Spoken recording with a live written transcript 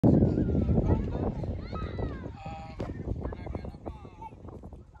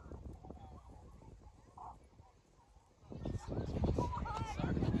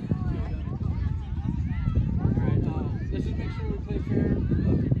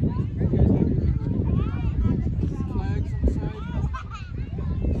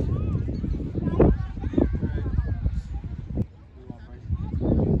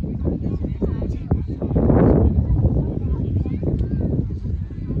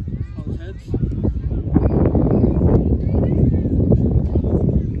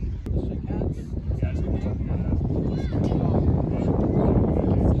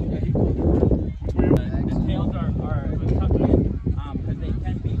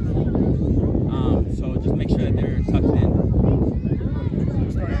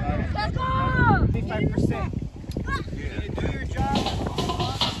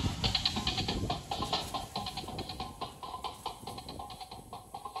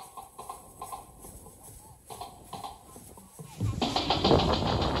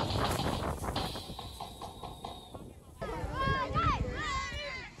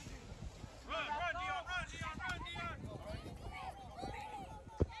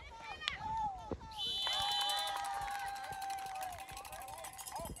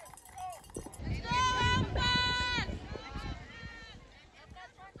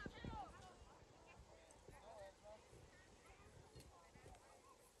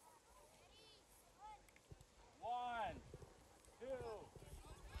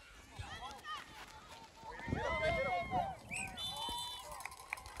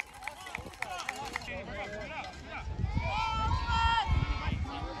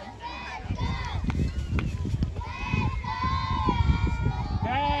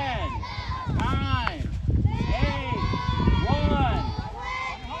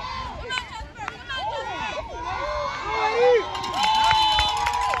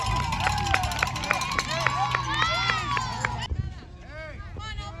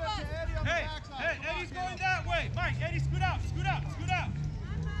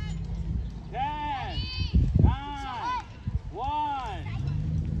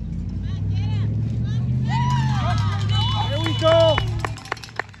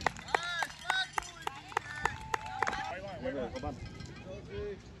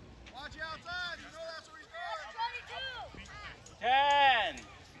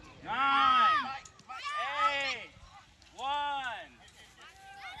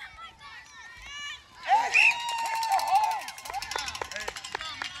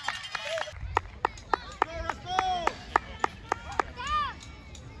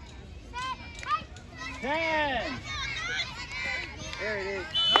10. There it is.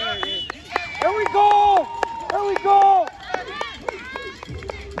 There it is. There we go! There we go!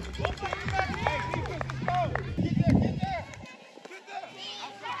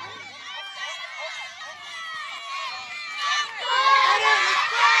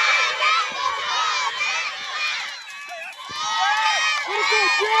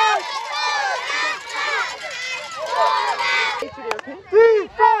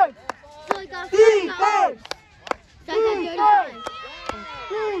 Defense! Defense!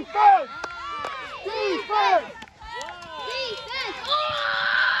 Defense! Defense! Defense!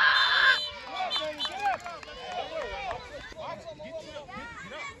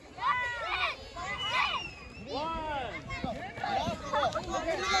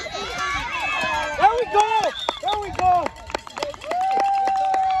 There we go! There we go!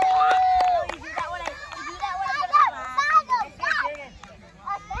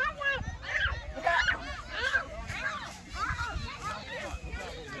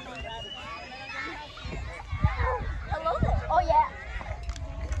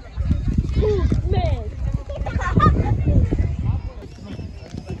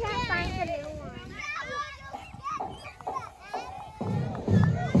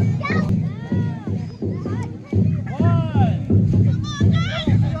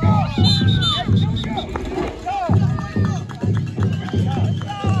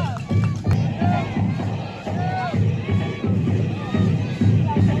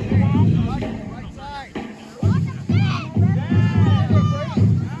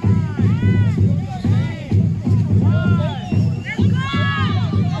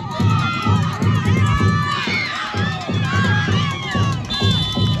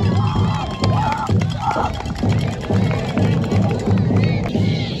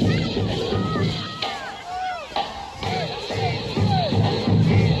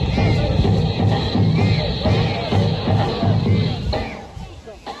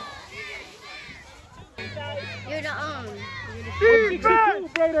 You're the 162,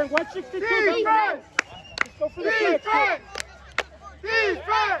 Braden. 162. Defense! Let's go for the kick. Defense!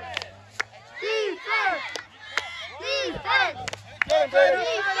 Defense! Defense! Defense! Get him, Braden.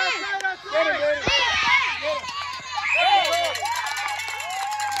 Get him, Brady.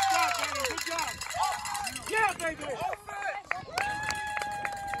 Good job. Yeah, baby.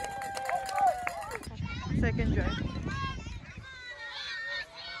 Second drive.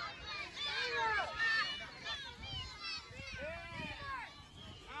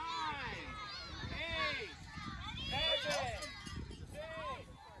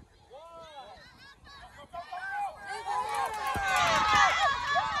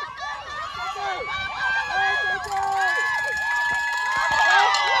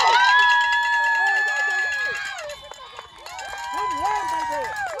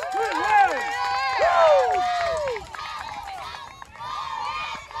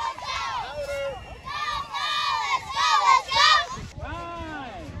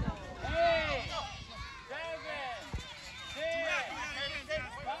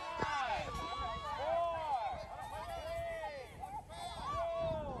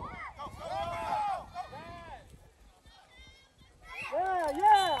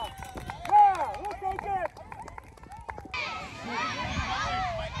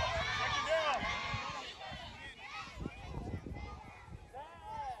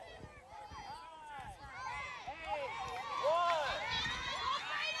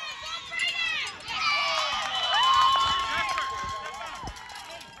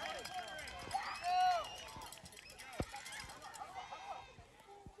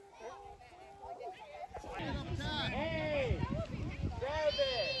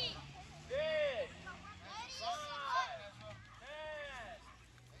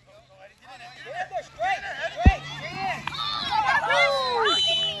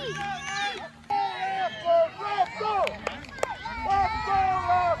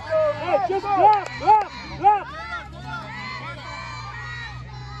 Just block.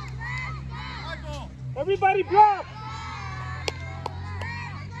 Everybody block.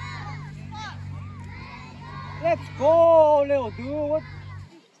 Let's go, Lil dude.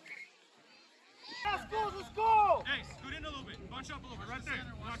 Let's go. Hey, scoot in a little bit. Bunch up a little bit. Right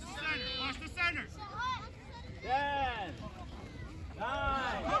there. Watch the center. Watch the center. 10, 9,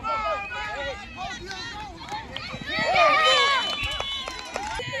 8.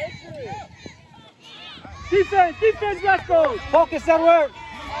 Defense, Rascals. Focus at work.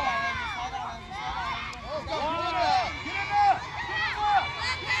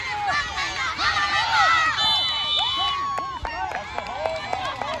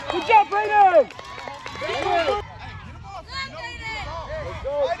 Good job, Brayden. Let's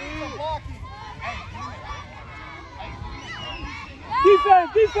go,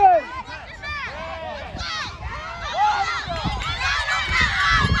 defense!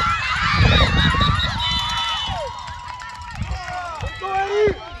 Go,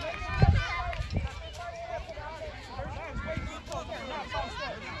 Eddie!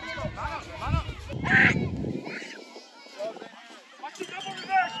 Watch the double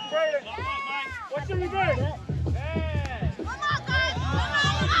reverse, Brayden. Watch the reverse. Come on, guys! Come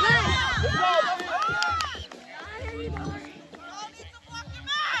on!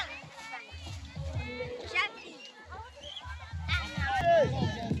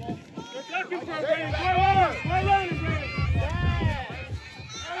 Good looking for Brayden. Well learned, Brayden.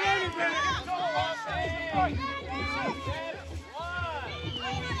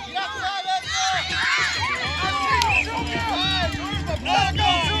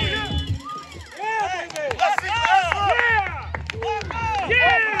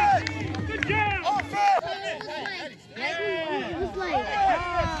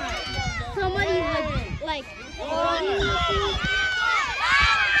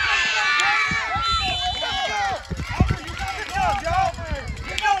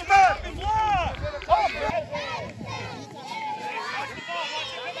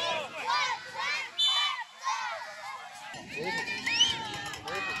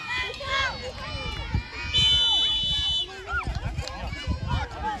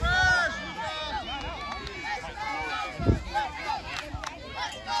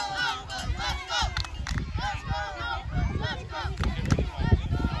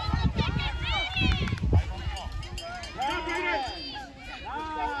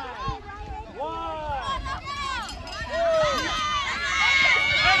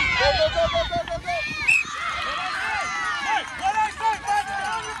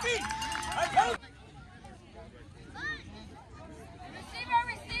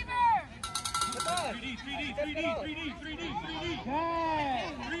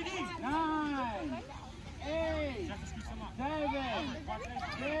 No?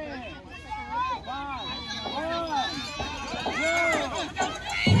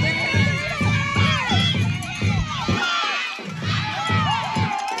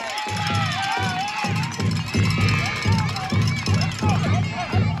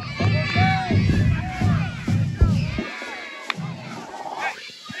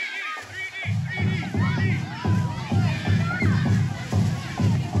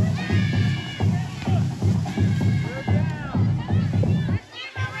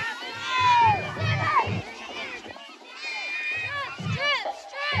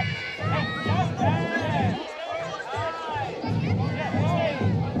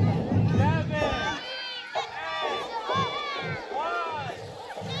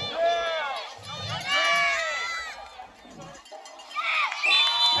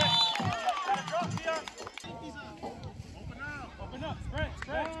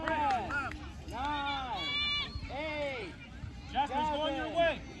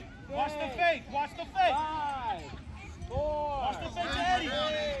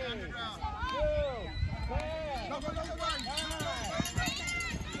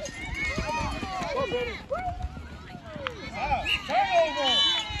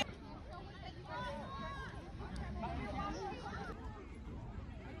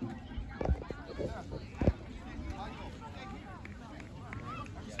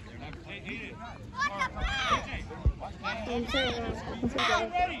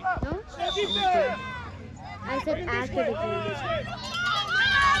 I said after the game.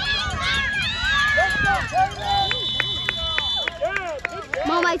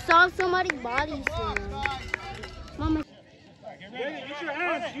 Mom, I saw somebody's body slam. Mom, Brayden, use your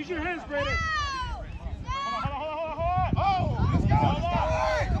hands. Use your hands, Brayden.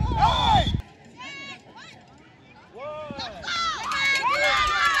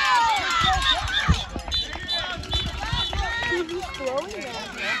 he's slowing down.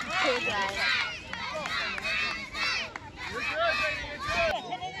 Poor guy.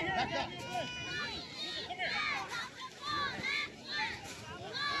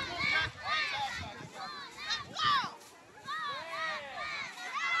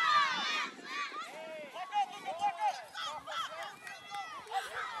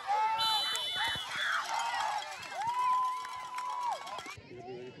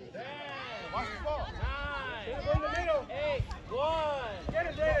 Watch the ball. 9. In the middle. 8. 1. Get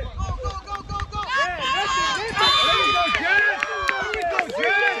it, David. Go, go, go, go, go. Yeah, listen. There we go, Jazz. There we go,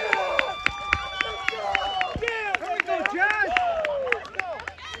 Jazz. Yeah, there we go, Jazz.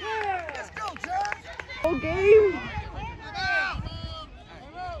 Yeah. Let's go, Jazz. Whole game.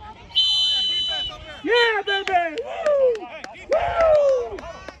 Yeah, baby. Woo. Woo.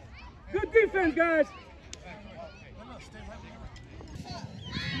 Good defense, guys.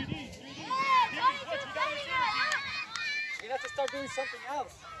 You have to start doing something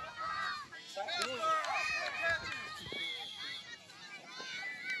else. Stop doing it.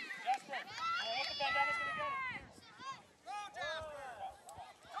 Jasper, what the bandana's gonna get it?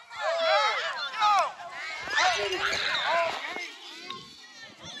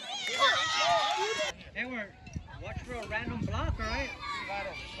 Edward, watch for a random block, alright?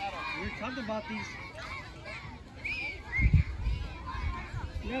 We were talking about these.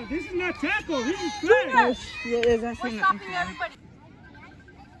 No, this is not tackle. This is flag. We're stopping everybody.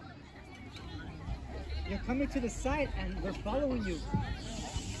 You're coming to the side and we're following you.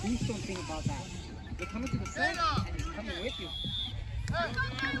 Please don't think about that. You're coming to the side and he's coming with you.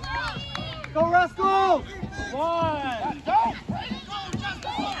 Go Rascals! One.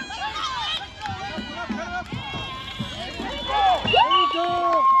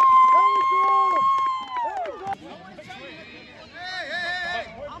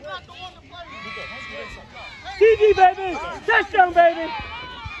 GG, baby! Touchdown, baby!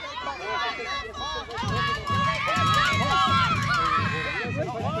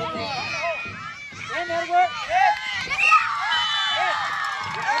 And Edward!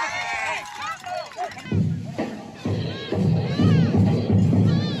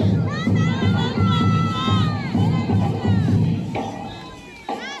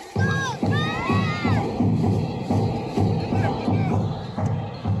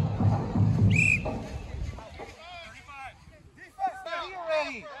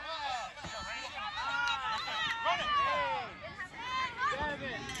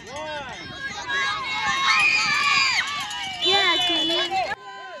 Yeah, Kenny.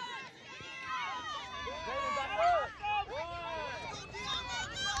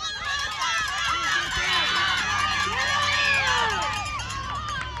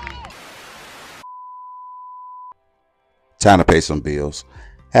 Time to pay some bills.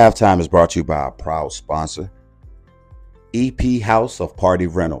 Halftime is brought to you by our proud sponsor, EP House of Party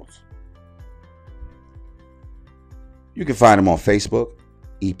Rentals. You can find them on Facebook,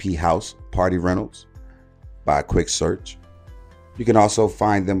 EP House Party Rentals, by a quick search. You can also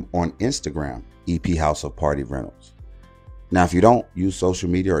find them on Instagram, EP House of Party Rentals. Now, if you don't use social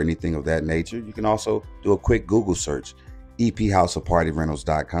media or anything of that nature, you can also do a quick Google search,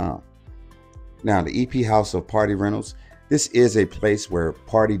 ephouseofpartyrentals.com. Now, the EP House of Party Rentals, this is a place where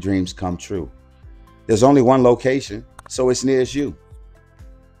party dreams come true. There's only one location, so it's near you.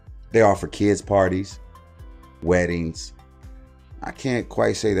 They offer kids' parties, weddings. I can't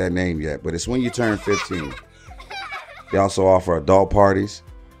quite say that name yet, but it's when you turn 15. They also offer adult parties,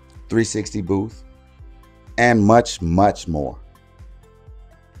 360 booth, and much, much more.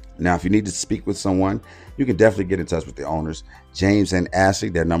 Now, if you need to speak with someone, you can definitely get in touch with the owners, James and Ashley.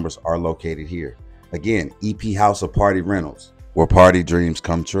 Their numbers are located here. Again, EP House of Party Rentals, where party dreams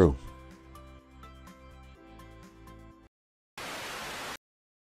come true.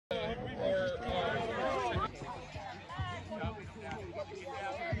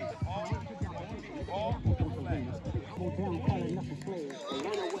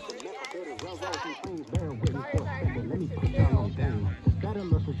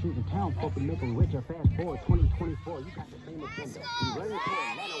 Shooting town, folk and make them richer. Fast forward 2024, you got the same agenda. You running to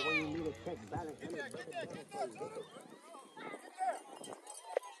Atlanta when you need a check balance.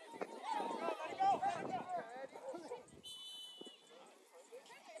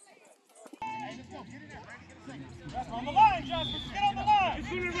 On the line, Jasper. Get on the line. He's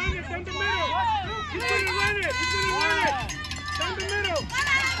gonna run it down the middle. He's gonna run it. He's gonna run it. Down the middle.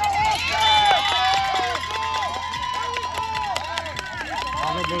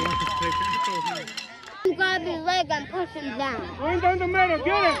 You grab his leg and push him down. Run down the middle.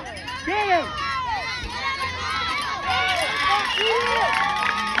 Get him. Get him.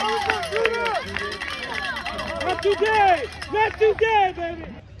 Not today. Not today, baby.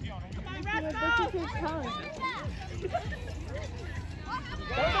 This is his turn.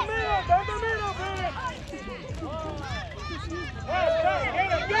 Down the middle, baby. Get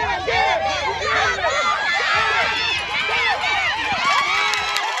him, get him.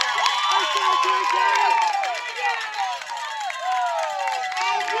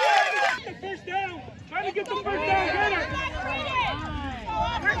 First down. Trying to get the first down. Get him.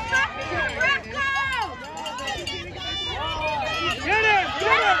 Get him.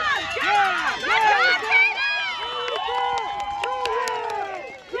 Get him.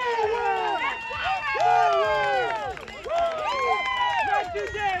 Not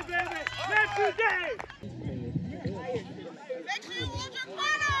today, baby. Not today. Make sure you hold your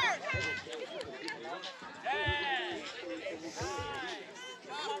corner.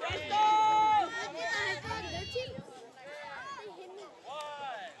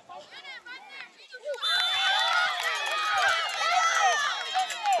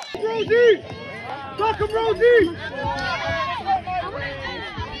 deep! Tuck him real deep!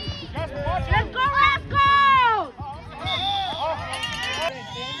 Let's go, Rascals!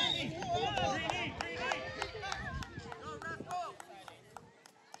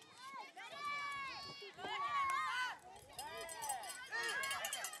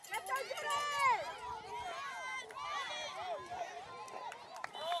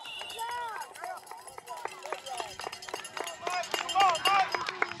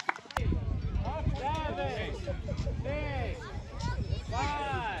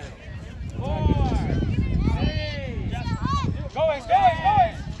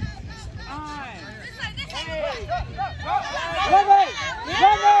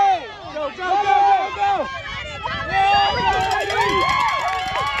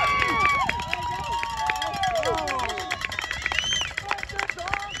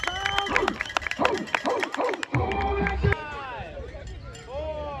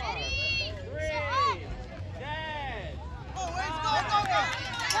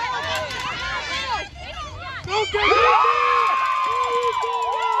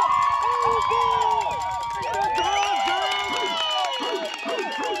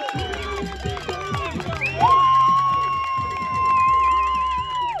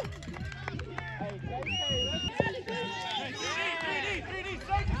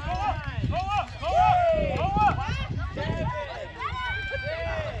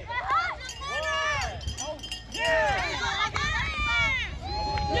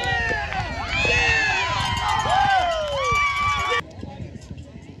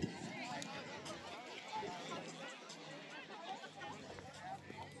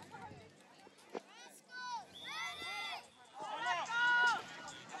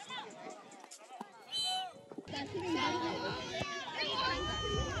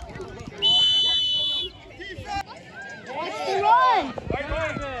 Watch the run.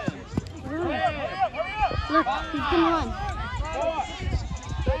 Look, he's gonna run.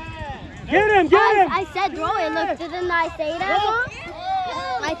 Get him, get him! I said throw it. Look, didn't I say that, Mom?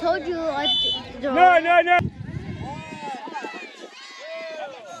 I told you throw No, it. no, no!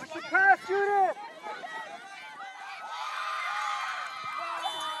 Pass, shoot it!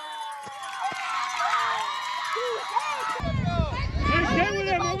 Hey, get with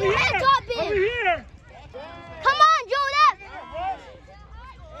him, over here! Drop him. Over here! Come on, Joe,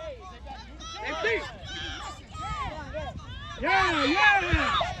 Empty! Yeah, yeah!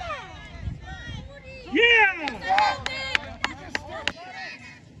 Yeah!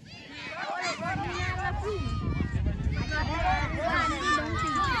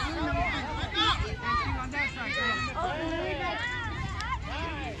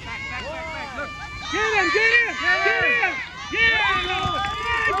 Get him, get him! Get him! Yeah!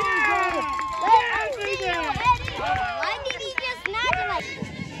 Why did he just snatch it like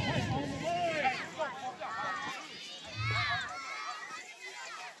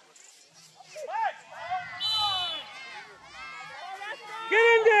Get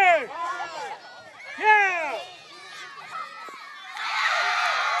in there! Yeah!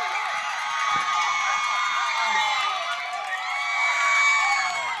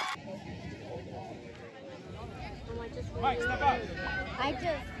 Mike, step up.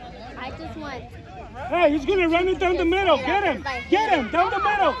 I just went. Hey, he's gonna run it down the middle. Get him! Get him! Down the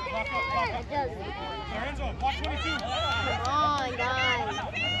middle! I just. Lorenzo, block 22. Come on, guys.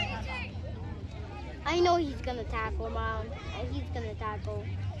 I know he's gonna tackle, Mom. He's gonna tackle.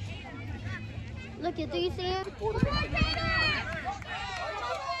 Look, do you see him?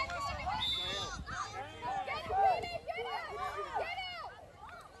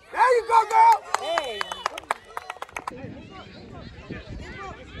 There you go, girl! Hey.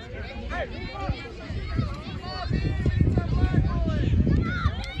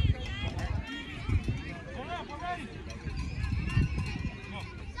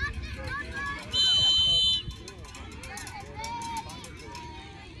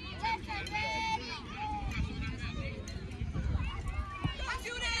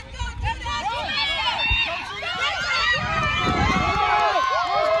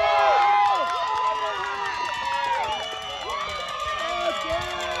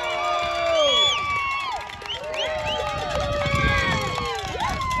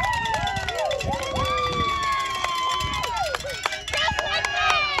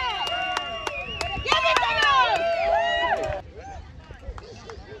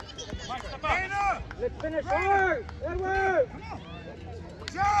 Let's finish hard! Edward!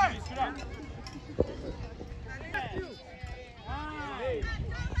 Jay! Get up. 9, 8,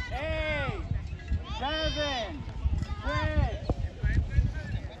 7, 6,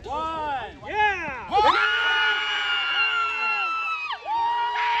 1. Yeah!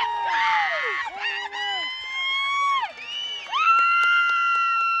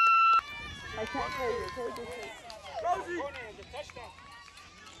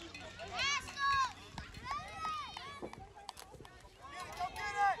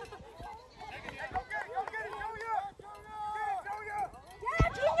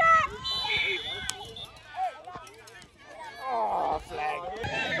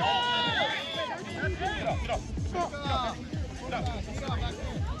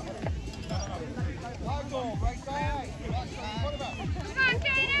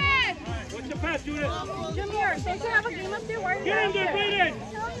 What's your pass, Judith? Junior, they should have a game up there. Where are you? Get in there, Brayden!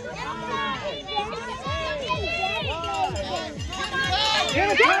 Get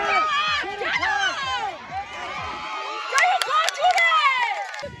it, Tom! Get it, Tom! There you go, Judith!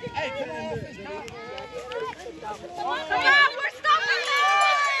 Hey, come on, offense, Tom. Come on, we're stopping it!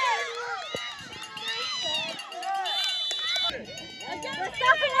 We're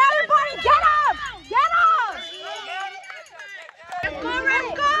stopping everybody! Get up! Get up! Let's go,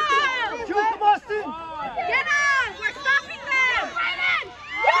 let's go! Shoot, Boston! Get up! We're stopping them! Brayden!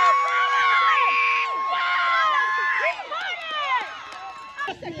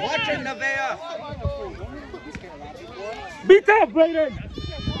 Watch it, Nevaeh! Be tough, Brayden!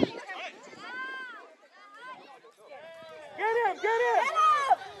 Get him! Get him!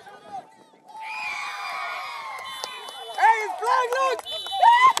 Hey, it's flag, look!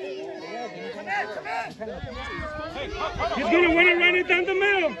 He's gonna win it running down the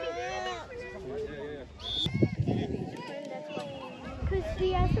middle! Because she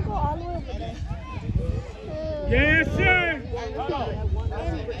has to go all the way over there. Yes, sir!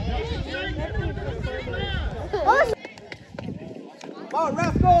 Oh, Come on,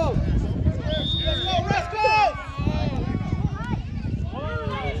 Rascals! Let's go, Rascals!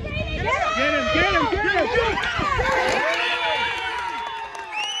 Get him! Get him! Get him!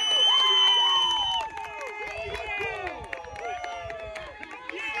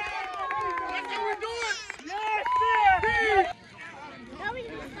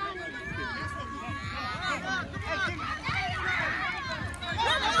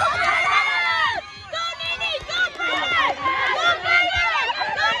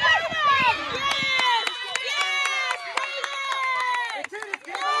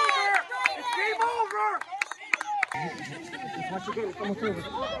 Once again, it's almost over.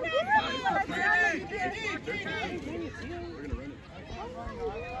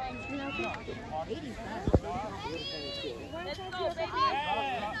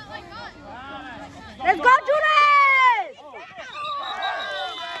 Let's go, Judith!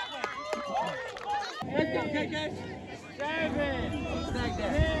 Let's go, KK! 7, 6,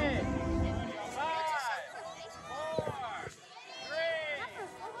 5, 4, 3,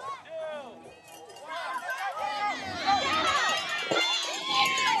 2, 1.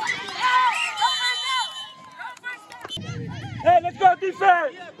 Hey, let's go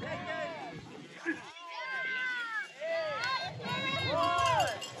defense!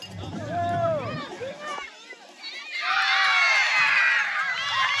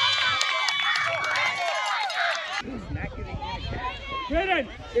 Brayden,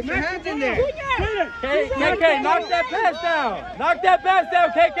 Get your hands in there! Brayden! KK, knock that pass down! Knock that pass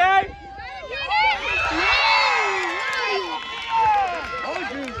down, KK!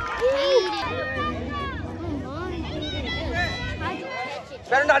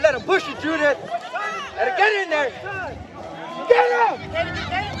 Better not let him push you, Judith! Better get in there! Get him!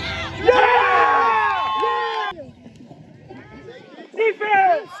 Yeah!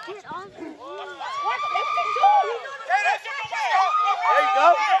 Defense! There you go!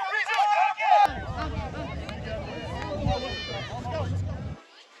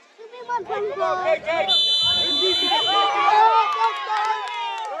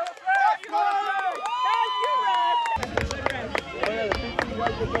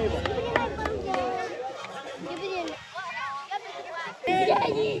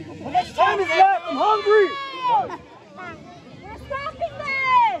 How much time is left? I'm hungry! We're stopping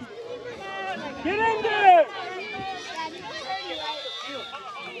them! Get in there!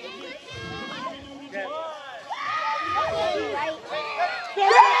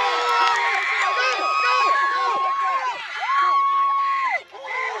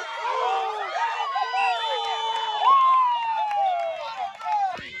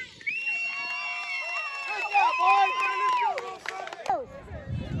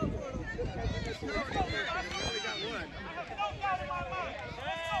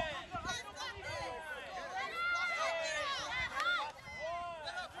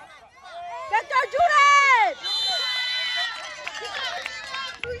 Let's go, Judith!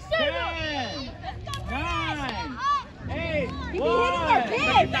 10, 9, 8, You be hitting your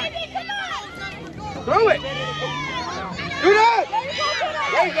big, baby, come on! Throw it! Do that! There you go, Judith!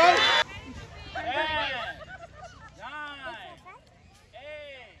 There you go!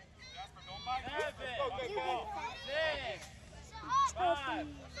 5,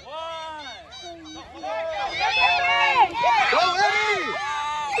 1. Go, Eddie!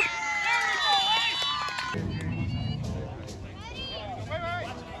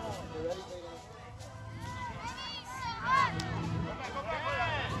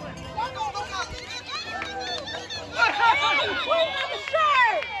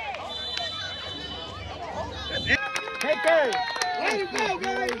 Hey, Gary. There you go,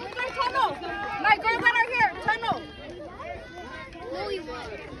 Gary. Tunnel. My goals that are here. Tunnel. No, he won.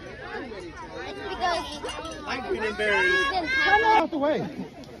 It's because I'm green and berries. Tunnel. Out the way.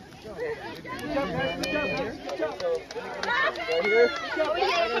 Good job, guys. Good job, guys. Good job. Right here. Over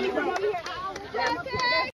here. Coming from over here.